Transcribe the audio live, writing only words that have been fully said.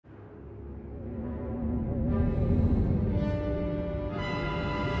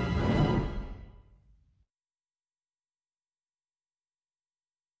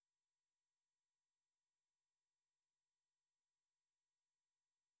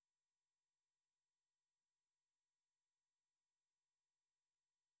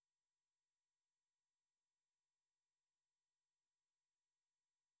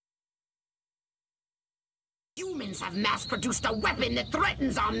humans have mass-produced a weapon that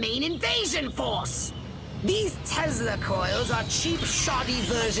threatens our main invasion force! These Tesla coils are cheap, shoddy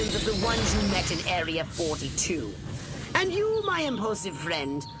versions of the ones you met in Area 42. And you, my impulsive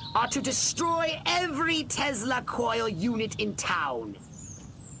friend, are to destroy every Tesla coil unit in town.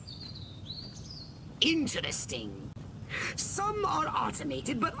 Interesting. Some are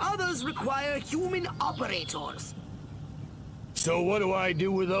automated, but others require human operators. So what do I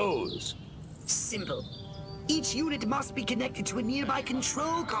do with those? Simple. Each unit must be connected to a nearby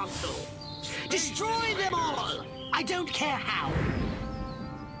control console. Destroy them all! I don't care how.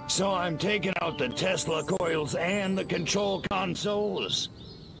 So I'm taking out the Tesla coils and the control consoles?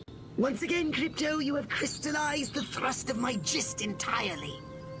 Once again, Crypto, you have crystallized the thrust of my gist entirely.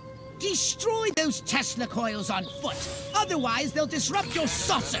 Destroy those Tesla coils on foot. Otherwise, they'll disrupt your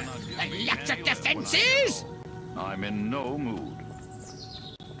saucer. Electric defenses? I'm in no mood.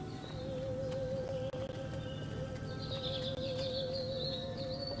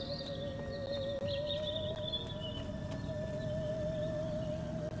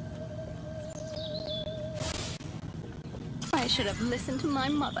 I should have listened to my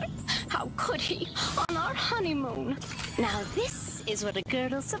mother. How could he, on our honeymoon? Now this is what a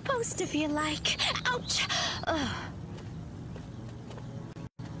girdle's supposed to feel like. Ouch! Ugh.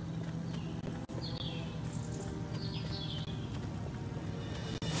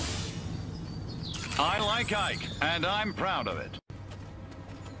 I like Ike, and I'm proud of it.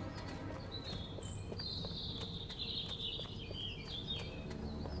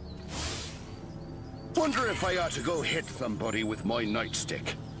 Wonder if I ought to go hit somebody with my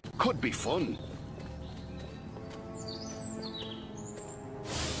nightstick. Could be fun.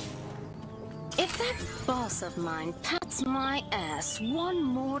 If that boss of mine pats my ass one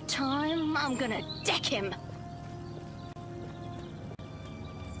more time, I'm gonna deck him.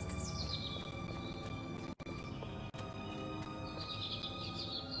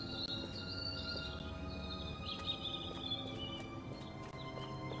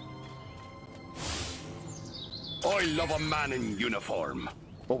 I love a man in uniform.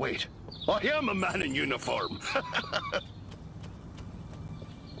 Oh wait, I am a man in uniform.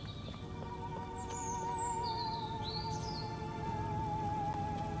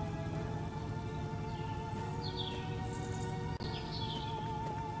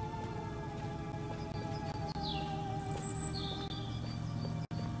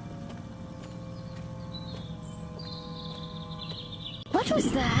 What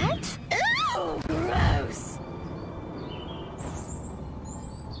was that? Ew, gross!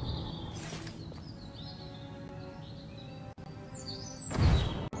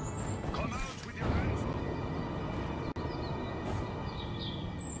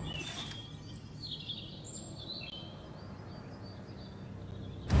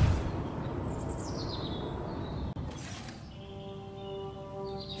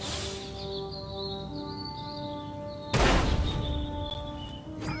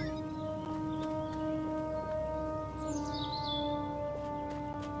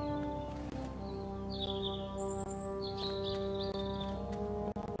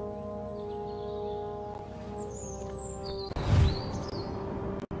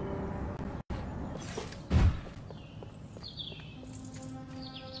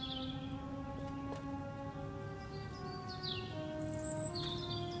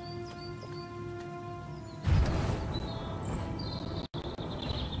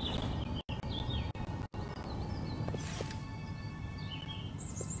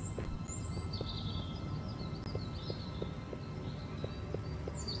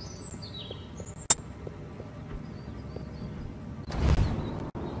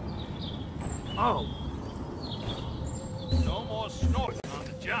 Oh. No more snorting on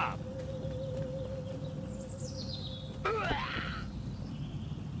the job.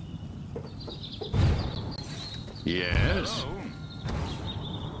 Yes? Hello?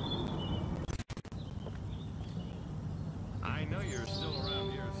 I know you're still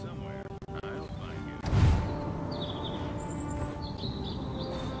around here somewhere. I'll find you.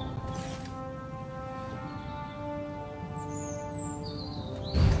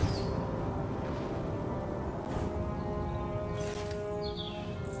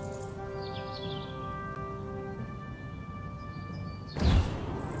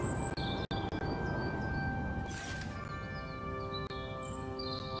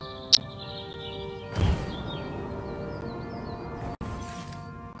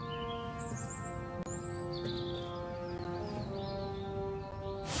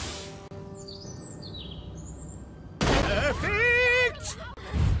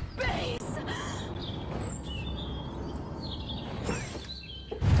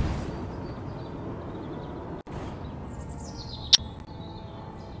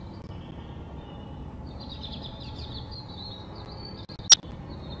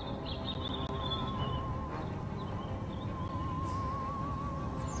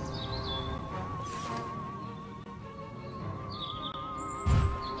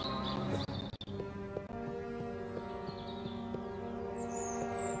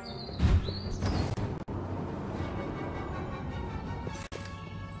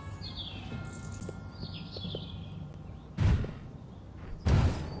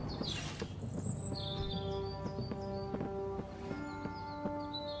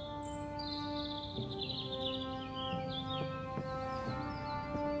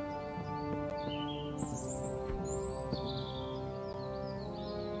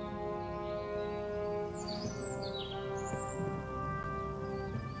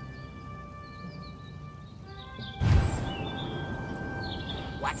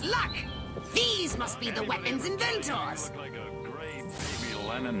 just luck. These must be the weapons inventors. Look like a gray baby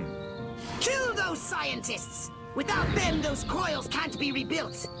lemon. Kill those scientists! Without them, those coils can't be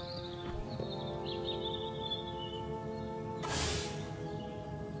rebuilt.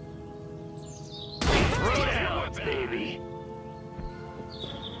 Throw down, baby.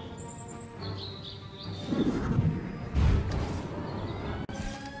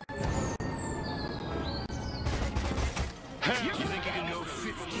 You think you can go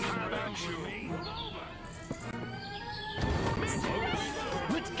 15 rounds with me?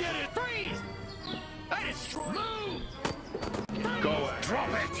 Let's get it! Freeze! I destroy. Move! Go ahead. Drop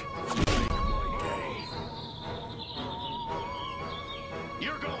it!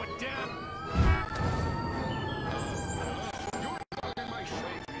 You're going down. You're in my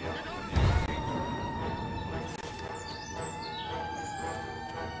shape.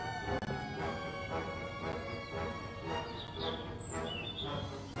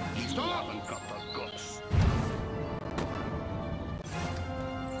 Still haven't got the guts.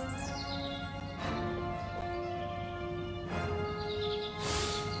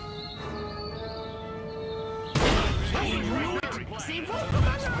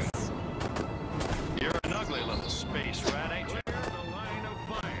 You're an ugly little space rat, ain't you? Clear the line of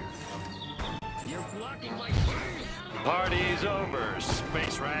fire. You're blocking my shot. Party's over,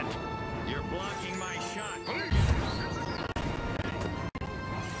 space rat. You're blocking my shot.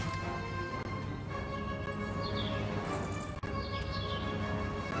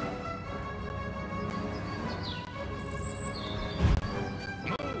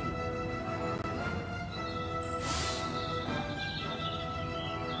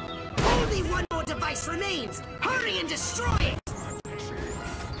 Only one more device remains. Hurry and destroy it.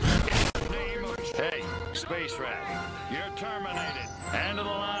 Hey, space rat, you're terminated. End of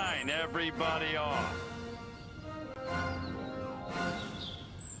the line, everybody off.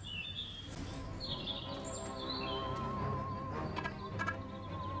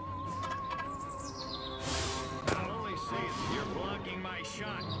 I'll only see it. You're blocking my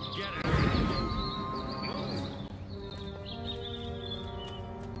shot. Get it. Move.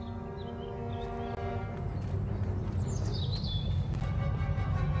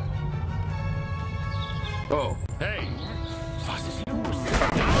 Oh, hey. Was ist los?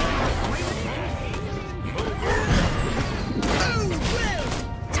 Oh, well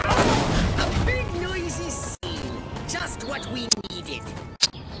done! A big noisy scene. Just what we needed.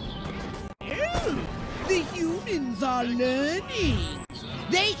 Oh, the humans are learning.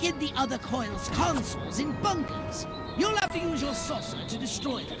 They hid the other coil's consoles in bunkers. You'll have to use your saucer to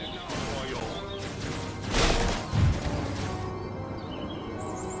destroy them.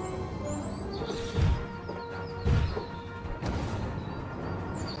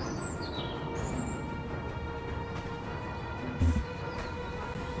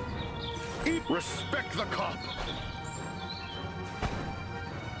 Respect the cop.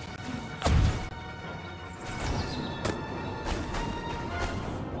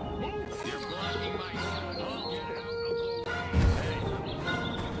 You're blocking my shot. I'll get out of the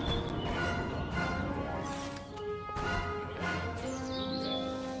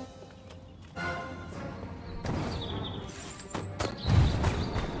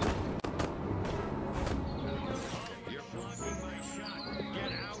You're blocking my shot.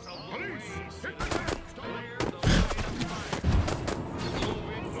 Get out of the way. Clear the line of fire. Move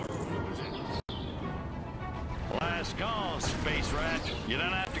it or lose it. Last call, space rat. You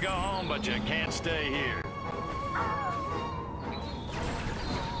don't have to go home, but you can't stay here.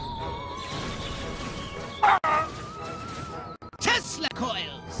 Tesla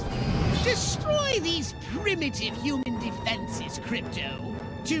coils! Destroy these primitive human defenses, Crypto.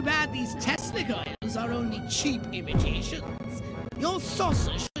 Too bad these Tesla coils are only cheap imitations. Your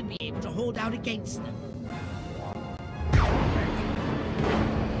saucer should be able to hold out against them.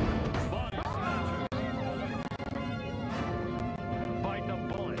 Bite the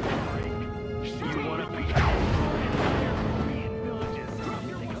bullet, freak. You want to be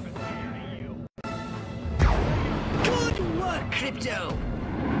Good work, Crypto.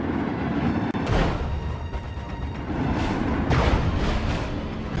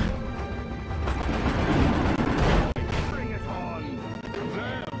 Bring it on.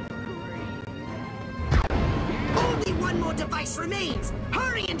 Only one more device remains.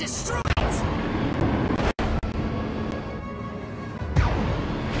 Hurry and destroy it.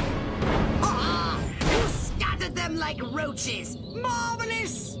 Ah! You scattered them like roaches.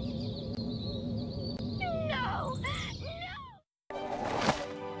 Marvelous!